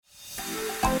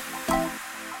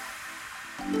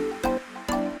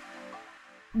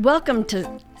Welcome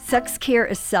to Sex Care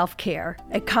is Self-Care,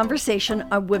 a conversation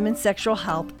on women's sexual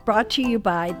health brought to you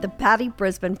by the Patty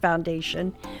Brisbane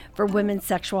Foundation for Women's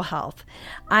Sexual Health.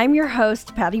 I'm your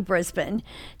host, Patty Brisbane.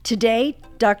 Today,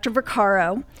 Dr.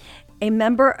 Vaccaro, a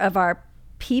member of our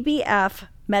PBF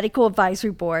Medical Advisory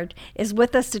Board, is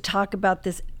with us to talk about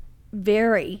this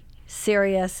very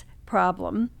serious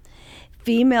problem,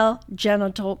 female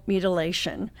genital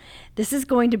mutilation. This is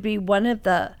going to be one of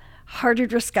the harder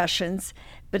discussions,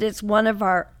 but it's one of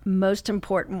our most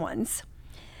important ones.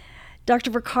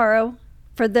 Dr. Vaccaro,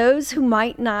 for those who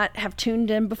might not have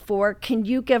tuned in before, can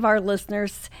you give our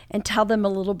listeners and tell them a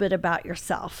little bit about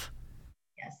yourself?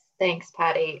 Yes, thanks,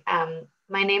 Patty.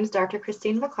 My name is Dr.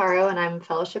 Christine Vaccaro, and I'm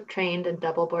fellowship trained and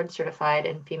double board certified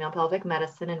in female pelvic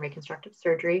medicine and reconstructive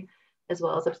surgery, as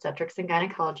well as obstetrics and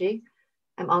gynecology.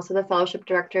 I'm also the fellowship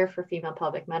director for female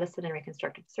pelvic medicine and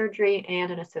reconstructive surgery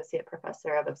and an associate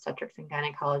professor of obstetrics and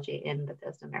gynecology in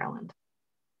Bethesda, Maryland.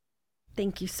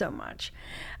 Thank you so much.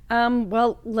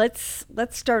 Well, let's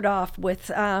start off with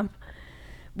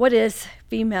what is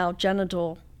female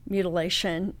genital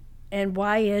mutilation and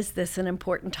why is this an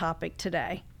important topic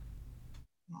today?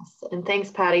 Yes, and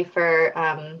thanks, Patty, for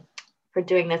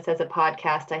doing this as a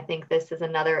podcast. I think this is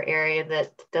another area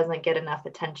that doesn't get enough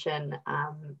attention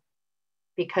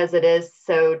because it is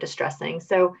so distressing.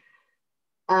 So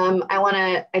I want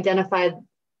to identify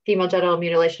female genital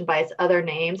mutilation by its other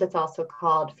names. It's also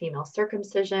called female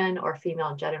circumcision or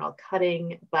female genital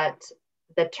cutting, but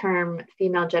the term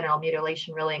female genital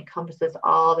mutilation really encompasses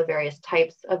all the various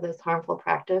types of this harmful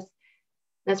practice.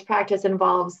 This practice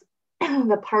involves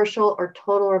the partial or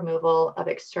total removal of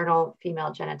external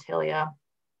female genitalia,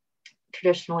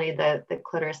 traditionally the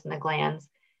clitoris and the glands.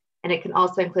 And it can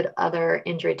also include other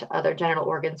injury to other genital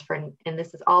organs, and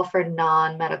this is all for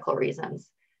non-medical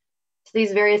reasons. So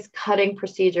these various cutting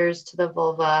procedures to the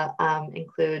vulva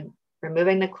include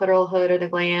removing the clitoral hood or the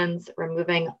glands,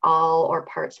 removing all or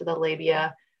parts of the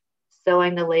labia,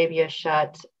 sewing the labia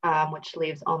shut, which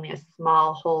leaves only a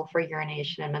small hole for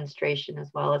urination and menstruation, as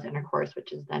well as intercourse,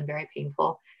 which is then very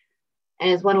painful.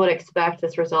 And as one would expect,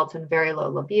 this results in very low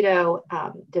libido,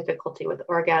 difficulty with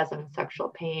orgasm, and sexual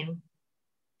pain.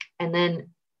 And then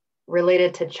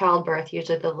related to childbirth,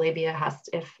 usually the labia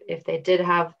if they did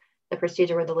have the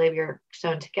procedure where the labia are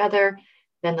sewn together,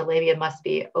 then the labia must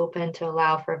be open to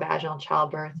allow for vaginal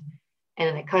childbirth. And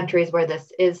in the countries where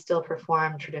this is still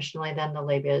performed traditionally, then the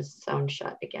labia is sewn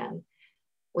shut again.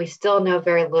 We still know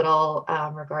very little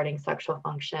regarding sexual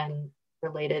function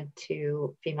related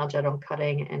to female genital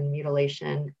cutting and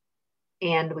mutilation.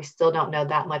 And we still don't know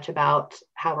that much about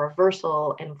how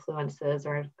reversal influences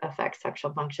or affects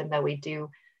sexual function, though we do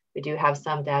have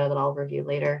some data that I'll review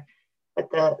later.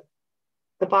 But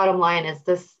the bottom line is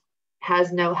this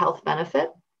has no health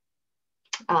benefit,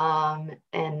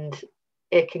 and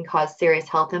it can cause serious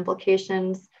health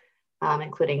implications,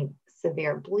 including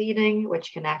severe bleeding,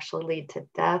 which can actually lead to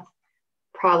death,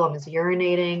 problems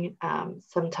urinating.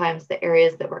 Sometimes the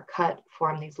areas that were cut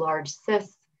form these large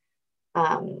cysts.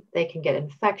 They can get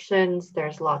infections.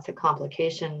 There's lots of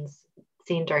complications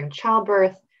seen during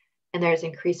childbirth, and there's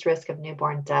increased risk of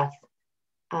newborn death.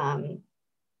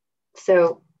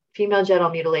 So female genital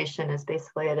mutilation is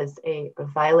basically, it is a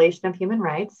violation of human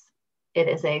rights. It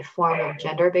is a form of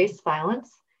gender-based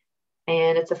violence,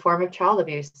 and it's a form of child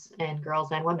abuse in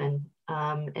girls and women.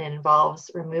 It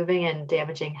involves removing and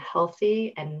damaging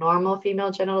healthy and normal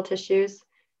female genital tissues,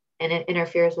 and it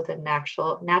interferes with the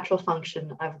natural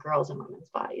function of girls' and women's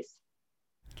bodies.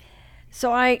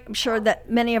 So I'm sure that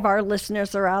many of our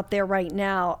listeners are out there right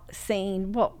now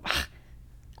saying, well,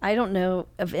 I don't know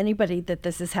of anybody that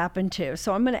this has happened to.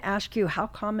 So I'm going to ask you, how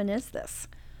common is this?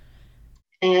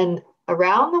 And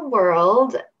around the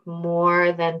world,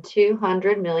 more than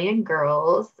 200 million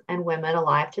girls and women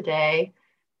alive today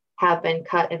have been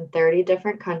cut in 30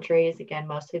 different countries. Again,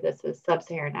 mostly this is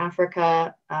sub-Saharan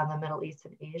Africa, the Middle East,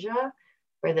 and Asia,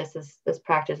 where this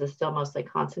practice is still mostly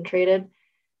concentrated.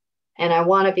 And I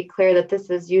want to be clear that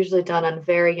this is usually done on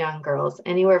very young girls,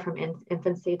 anywhere from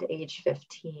infancy to age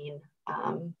 15.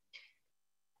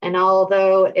 And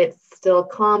although it's still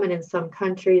common in some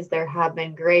countries, there have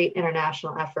been great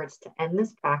international efforts to end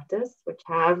this practice, which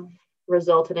have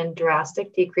resulted in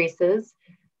drastic decreases.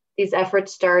 These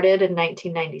efforts started in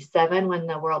 1997 when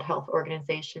the World Health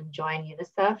Organization joined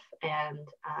UNICEF and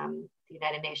the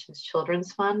United Nations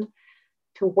Children's Fund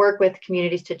to work with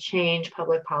communities to change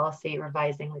public policy,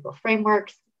 revising legal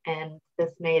frameworks. And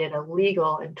this made it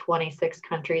illegal in 26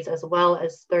 countries, as well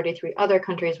as 33 other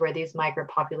countries where these migrant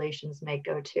populations may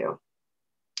go to.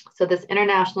 So this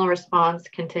international response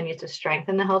continues to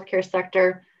strengthen the healthcare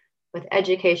sector, with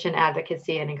education,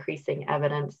 advocacy, and increasing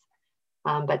evidence.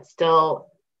 But still,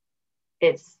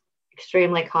 it's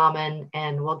extremely common,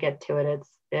 and we'll get to it.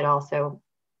 It also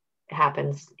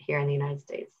happens here in the United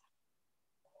States.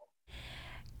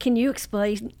 Can you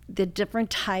explain the different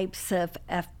types of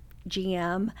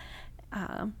FGM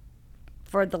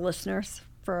for the listeners,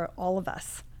 for all of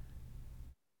us?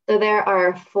 So there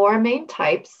are 4 main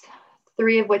types,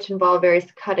 3 of which involve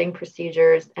various cutting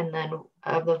procedures and then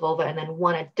of the vulva, and then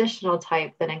 1 additional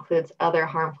type that includes other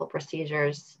harmful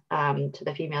procedures to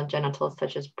the female genitals,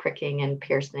 such as pricking and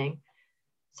piercing.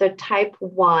 So type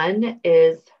 1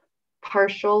 is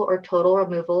partial or total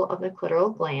removal of the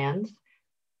clitoral glands.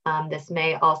 This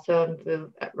may also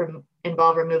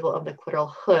involve removal of the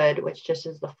clitoral hood, which just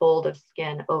is the fold of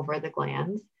skin over the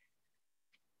glands.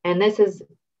 And this is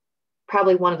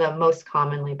probably one of the most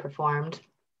commonly performed.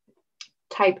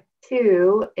 Type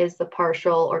 2 is the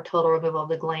partial or total removal of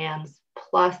the glands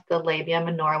plus the labia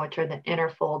minora, which are the inner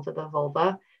folds of the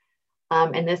vulva.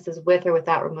 And this is with or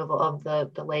without removal of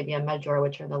the labia majora,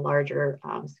 which are the larger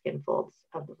skin folds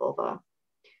of the vulva.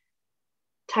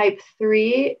 Type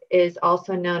 3 is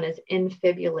also known as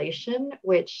infibulation,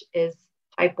 which is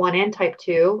type 1 and type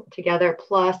 2 together,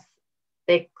 plus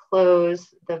they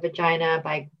close the vagina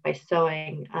by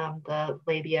sewing the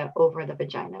labia over the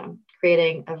vagina,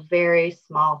 creating a very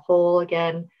small hole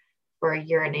again for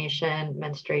urination,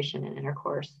 menstruation, and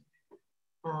intercourse.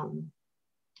 And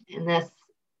this,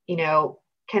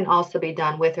 can also be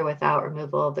done with or without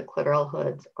removal of the clitoral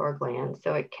hoods or glands.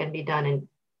 So it can be done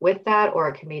with that, or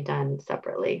it can be done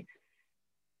separately.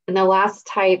 And the last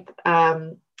type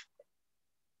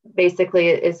basically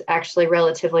is actually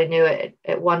relatively new.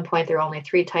 At one point, there were only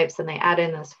 3 types, and they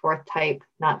added in this 4th type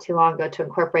not too long ago to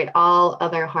incorporate all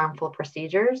other harmful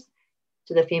procedures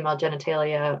to the female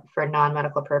genitalia for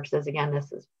non-medical purposes. Again,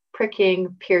 this is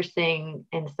pricking, piercing,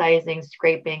 incising,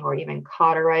 scraping, or even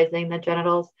cauterizing the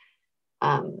genitals.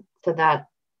 So that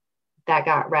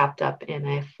got wrapped up in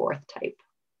a 4th type.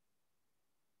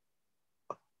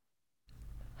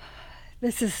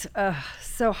 This is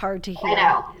so hard to hear. I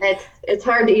know. It's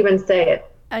hard to even say it.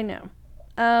 I know.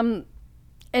 And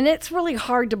it's really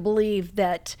hard to believe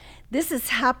that this is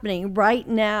happening right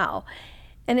now.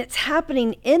 And it's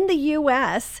happening in the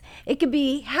U.S. It could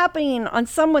be happening on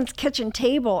someone's kitchen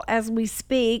table as we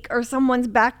speak, or someone's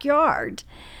backyard.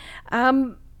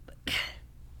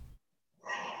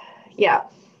 Yeah.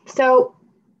 So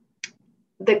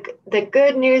the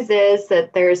good news is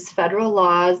that there's federal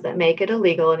laws that make it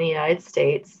illegal in the United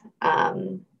States.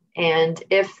 And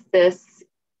if this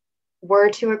were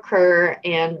to occur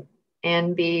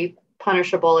and be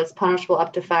punishable, it's punishable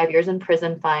up to 5 years in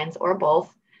prison, fines, or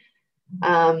both.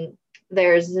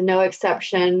 There's no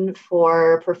exception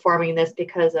for performing this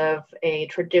because of a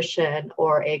tradition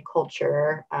or a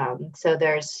culture. So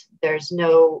there's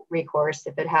no recourse.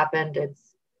 If it happened,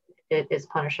 it is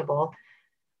punishable.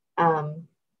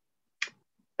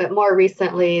 But more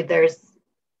recently, there's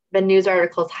been news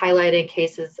articles highlighting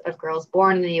cases of girls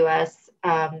born in the U.S.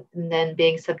 And then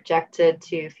being subjected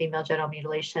to female genital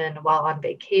mutilation while on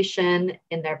vacation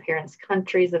in their parents'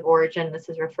 countries of origin. This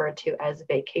is referred to as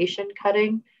vacation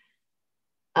cutting.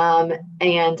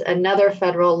 And another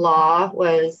federal law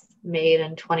was made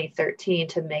in 2013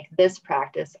 to make this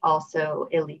practice also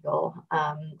illegal.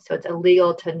 So it's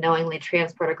illegal to knowingly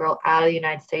transport a girl out of the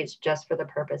United States just for the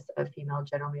purpose of female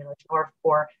genital mutilation,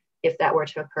 or if that were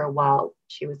to occur while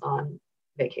she was on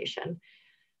vacation.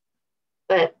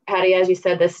 But Patty, as you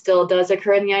said, this still does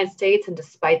occur in the United States, and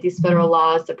despite these federal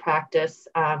laws, the practice,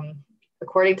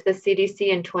 according to the CDC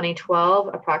in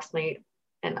 2012, approximately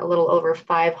and a little over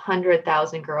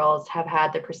 500,000 girls have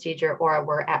had the procedure or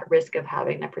were at risk of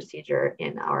having the procedure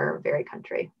in our very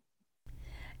country.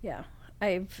 Yeah,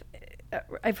 I've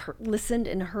listened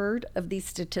and heard of these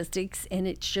statistics, and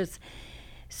it's just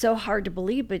so hard to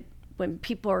believe. But when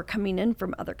people are coming in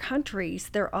from other countries,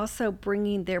 they're also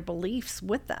bringing their beliefs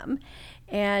with them.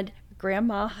 And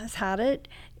grandma has had it,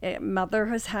 mother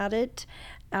has had it,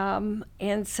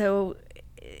 and so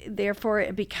therefore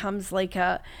it becomes like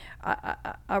a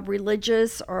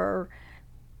religious or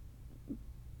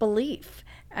belief.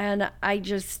 And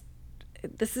this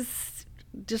is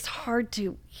just hard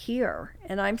to hear.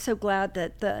 And I'm so glad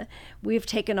that we've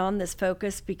taken on this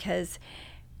focus, because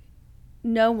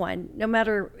no one, no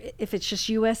matter if it's just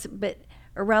U.S., but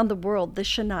around the world, this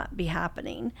should not be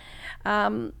happening.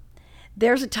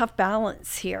 There's a tough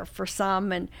balance here for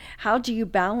some. And how do you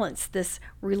balance this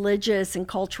religious and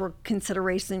cultural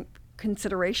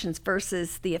considerations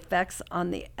versus the effects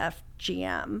on the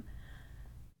FGM?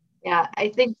 Yeah, I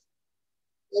think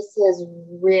This is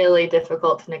really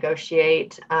difficult to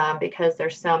negotiate because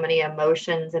there's so many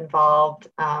emotions involved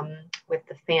with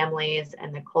the families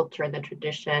and the culture and the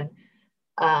tradition.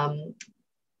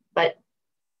 But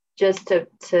just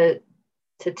to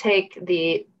take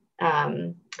the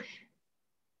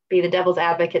be the devil's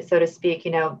advocate, so to speak,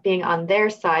 being on their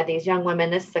side, these young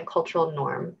women, this is a cultural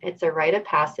norm. It's a rite of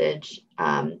passage,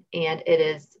 and it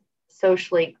is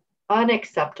socially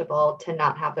unacceptable to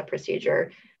not have the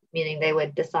procedure, meaning they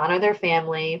would dishonor their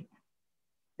family.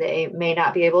 They may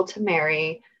not be able to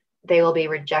marry. They will be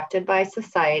rejected by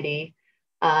society.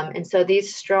 And so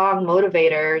these strong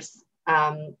motivators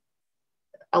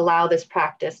allow this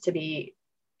practice to be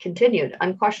continued,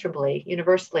 unquestionably,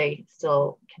 universally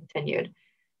still continued.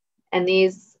 And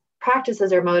these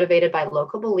practices are motivated by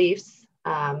local beliefs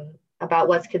about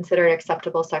what's considered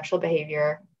acceptable sexual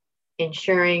behavior,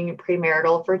 ensuring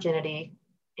premarital virginity,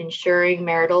 ensuring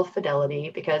marital fidelity,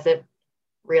 because it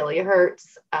really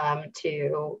hurts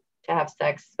to have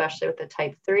sex, especially with the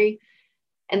type 3.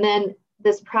 And then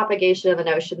this propagation of the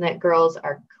notion that girls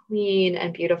are clean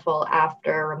and beautiful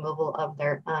after removal of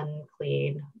their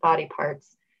unclean body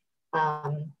parts.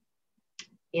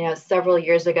 Several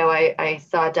years ago, I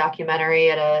saw a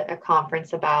documentary at a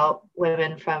conference about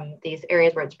women from these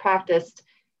areas where it's practiced,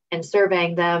 and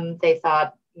surveying them, they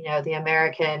thought, the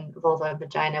American vulva and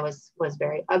vagina was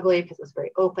very ugly because it was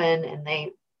very open, and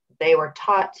they were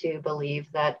taught to believe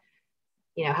that,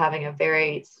 having a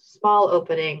very small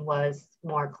opening was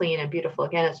more clean and beautiful.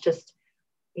 Again, it's just,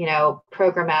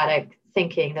 programmatic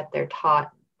thinking that they're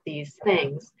taught these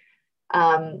things.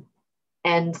 And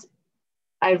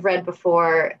I've read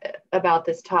before about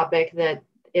this topic that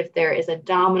if there is a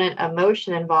dominant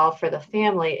emotion involved for the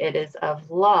family, it is of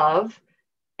love.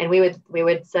 And we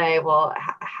would say, well,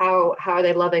 how are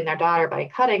they loving their daughter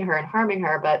by cutting her and harming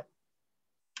her? But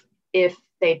if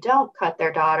they don't cut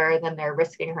their daughter, then they're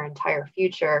risking her entire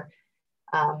future.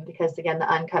 Because again, the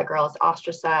uncut girl is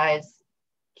ostracized.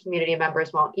 Community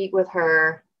members won't eat with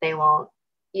her. They won't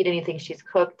eat anything she's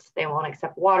cooked. They won't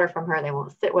accept water from her. They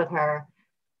won't sit with her.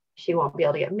 She won't be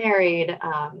able to get married.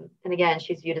 And again,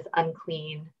 she's viewed as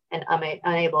unclean and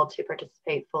unable to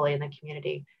participate fully in the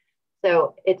community.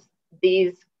 So it's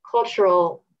these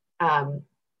cultural and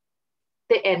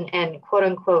quote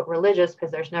unquote religious,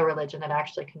 because there's no religion that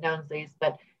actually condones these,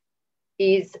 but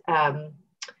these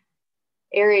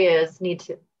areas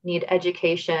need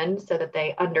education so that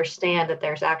they understand that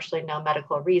there's actually no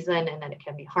medical reason and that it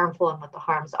can be harmful and what the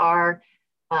harms are.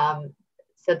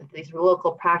 So that these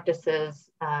local practices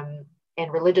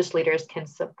and religious leaders can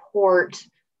support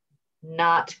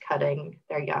not cutting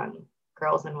their young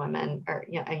girls and women, or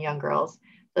young girls,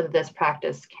 so that this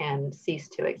practice can cease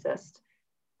to exist.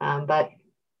 But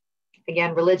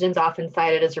again, religion's often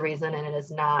cited as a reason, and it is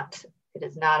not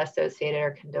associated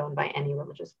or condoned by any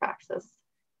religious practice.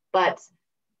 But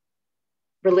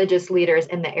religious leaders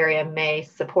in the area may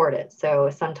support it.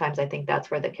 So sometimes I think that's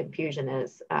where the confusion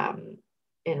is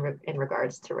in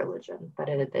regards to religion, but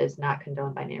it is not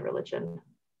condoned by any religion.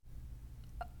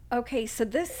 Okay, so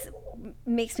this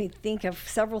makes me think of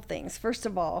several things. First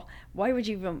of all, why would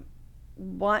you even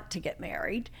want to get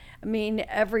married? I mean,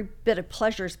 every bit of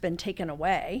pleasure's been taken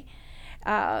away.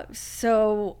 And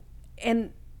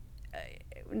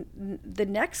the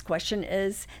next question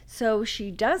is, so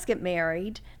she does get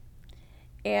married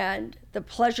and the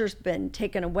pleasure's been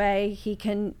taken away. He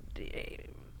can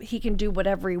do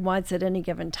whatever he wants at any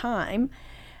given time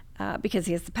because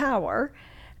he has the power.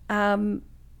 And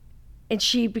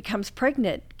she becomes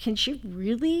pregnant. Can she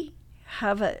really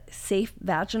have a safe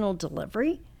vaginal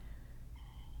delivery?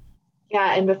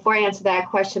 Yeah, and before I answer that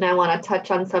question, I want to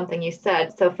touch on something you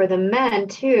said. So for the men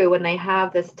too, when they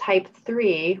have this type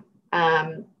 3,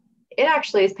 it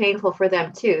actually is painful for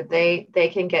them too. They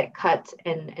can get cut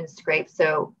and scraped.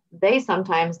 So they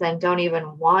sometimes then don't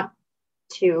even want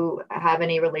to have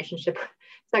any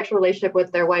sexual relationship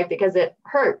with their wife because it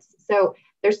hurts. So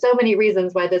there's so many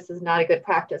reasons why this is not a good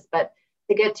practice. But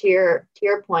to get to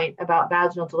your point about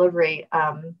vaginal delivery,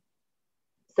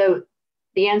 so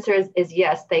the answer is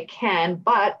yes, they can,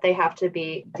 but they have to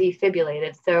be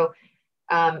defibrillated. So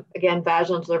again,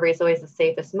 vaginal delivery is always the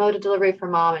safest mode of delivery for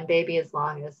mom and baby, as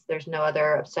long as there's no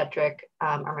other obstetric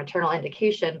or maternal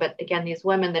indication. But again, these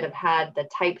women that have had the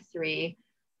type 3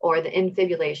 or the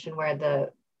infibulation, where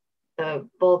the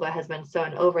vulva has been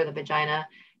sewn over the vagina,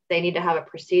 they need to have a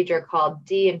procedure called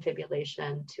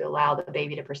de-infibulation to allow the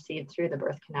baby to proceed through the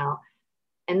birth canal.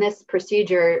 And this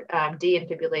procedure,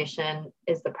 de-infibulation,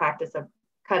 is the practice of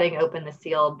cutting open the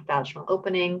sealed vaginal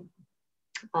opening,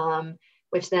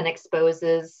 which then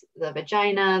exposes the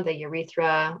vagina, the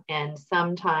urethra, and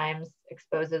sometimes,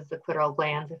 exposes the clitoral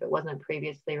glands if it wasn't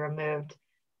previously removed.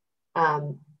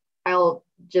 I'll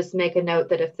just make a note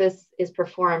that if this is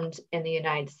performed in the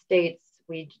United States,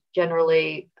 we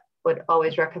generally would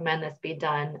always recommend this be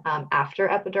done after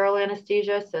epidural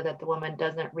anesthesia so that the woman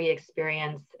doesn't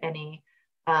re-experience any,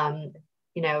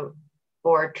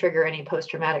 or trigger any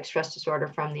post-traumatic stress disorder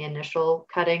from the initial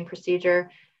cutting procedure,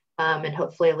 and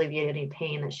hopefully alleviate any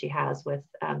pain that she has with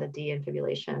the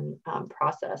de-infibulation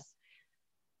process.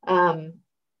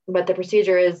 But the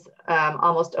procedure is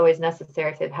almost always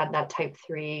necessary if they've had that type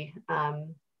 3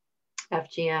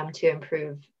 FGM to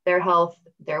improve their health,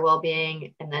 their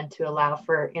well-being, and then to allow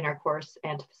for intercourse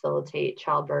and to facilitate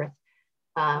childbirth.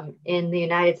 In the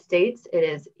United States, it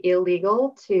is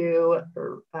illegal to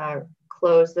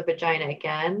close the vagina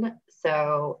again.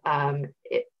 So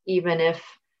even if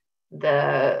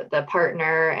the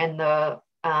partner and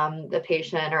the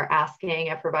patient are asking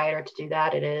a provider to do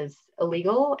that, it is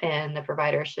illegal, and the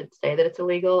provider should say that it's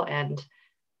illegal and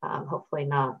hopefully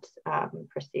not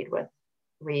proceed with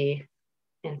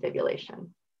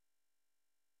re-infibulation.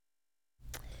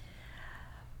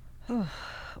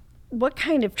 What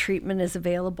kind of treatment is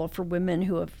available for women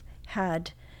who have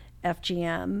had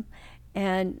FGM,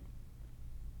 and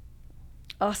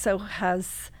also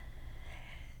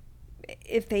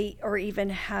if they are even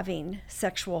having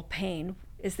sexual pain,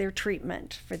 is there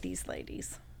treatment for these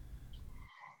ladies?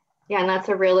 Yeah, and that's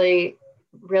a really,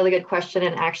 really good question.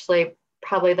 And actually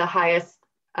probably the highest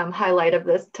highlight of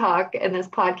this talk and this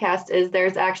podcast is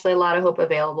there's actually a lot of hope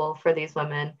available for these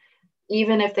women.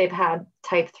 Even if they've had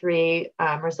type 3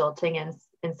 resulting in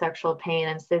sexual pain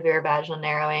and severe vaginal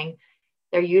narrowing,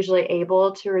 they're usually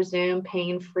able to resume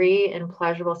pain-free and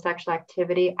pleasurable sexual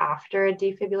activity after a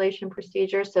defibrillation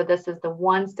procedure. So this is the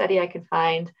one study I could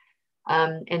find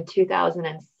in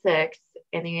 2006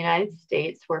 in the United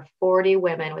States where 40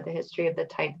 women with a history of the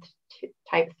type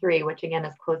 3, which again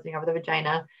is closing over the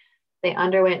vagina, they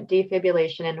underwent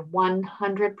defibrillation and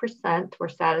 100% were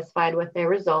satisfied with their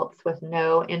results with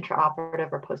no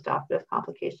intraoperative or postoperative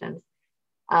complications.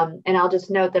 And I'll just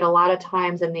note that a lot of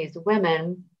times in these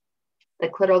women, the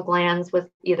clitoral glands was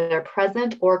either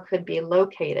present or could be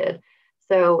located.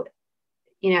 So,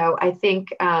 I think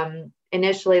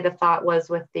initially the thought was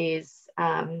with these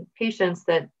patients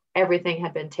that everything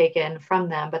had been taken from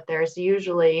them, but there's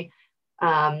usually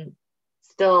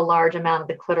still a large amount of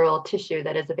the clitoral tissue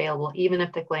that is available, even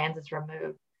if the glands is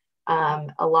removed.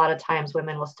 A lot of times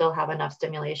women will still have enough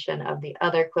stimulation of the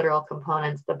other clitoral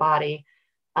components, the body,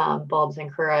 bulbs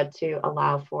and crura, to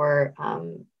allow for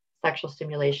sexual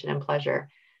stimulation and pleasure.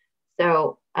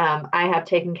 So I have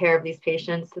taken care of these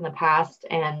patients in the past,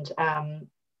 and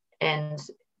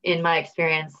in my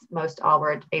experience, most all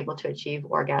were able to achieve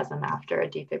orgasm after a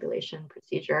defibrillation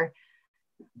procedure.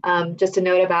 Just a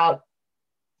note about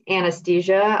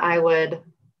anesthesia, I would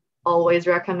always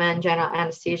recommend general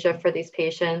anesthesia for these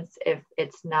patients if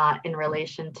it's not in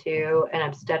relation to an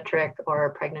obstetric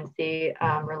or pregnancy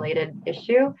related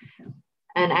issue.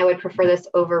 And I would prefer this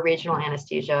over regional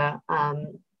anesthesia.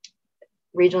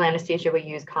 Regional anesthesia we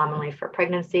use commonly for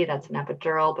pregnancy, that's an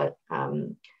epidural, but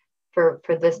for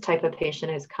this type of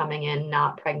patient who's coming in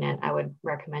not pregnant, I would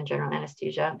recommend general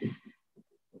anesthesia.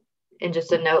 And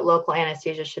just a note, local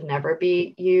anesthesia should never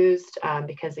be used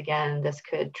because again, this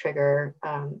could trigger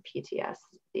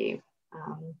PTSD.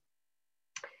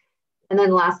 And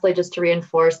then lastly, just to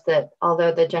reinforce that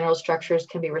although the general structures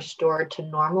can be restored to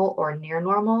normal or near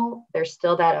normal, there's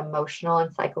still that emotional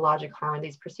and psychological harm of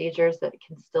these procedures that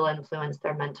can still influence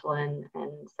their mental and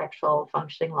sexual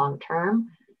functioning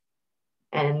long-term.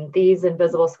 And these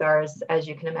invisible scars, as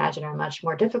you can imagine, are much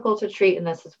more difficult to treat. And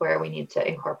this is where we need to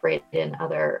incorporate in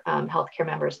other healthcare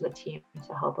members of the team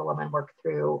to help a woman work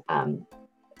through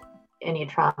any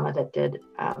trauma that did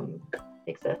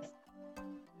exist.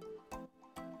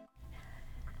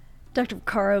 Dr.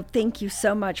 Vaccaro, thank you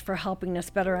so much for helping us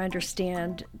better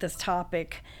understand this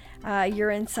topic. Your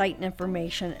insight and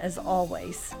information, as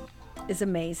always, is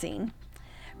amazing.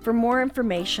 For more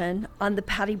information on the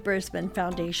Patty Brisbane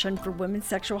Foundation for Women's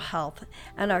Sexual Health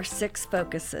and our 6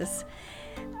 focuses,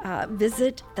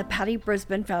 visit the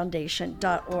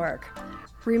pattybrisbanefoundation.org.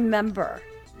 Remember,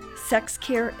 sex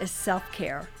care is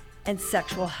self-care and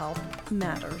sexual health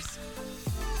matters.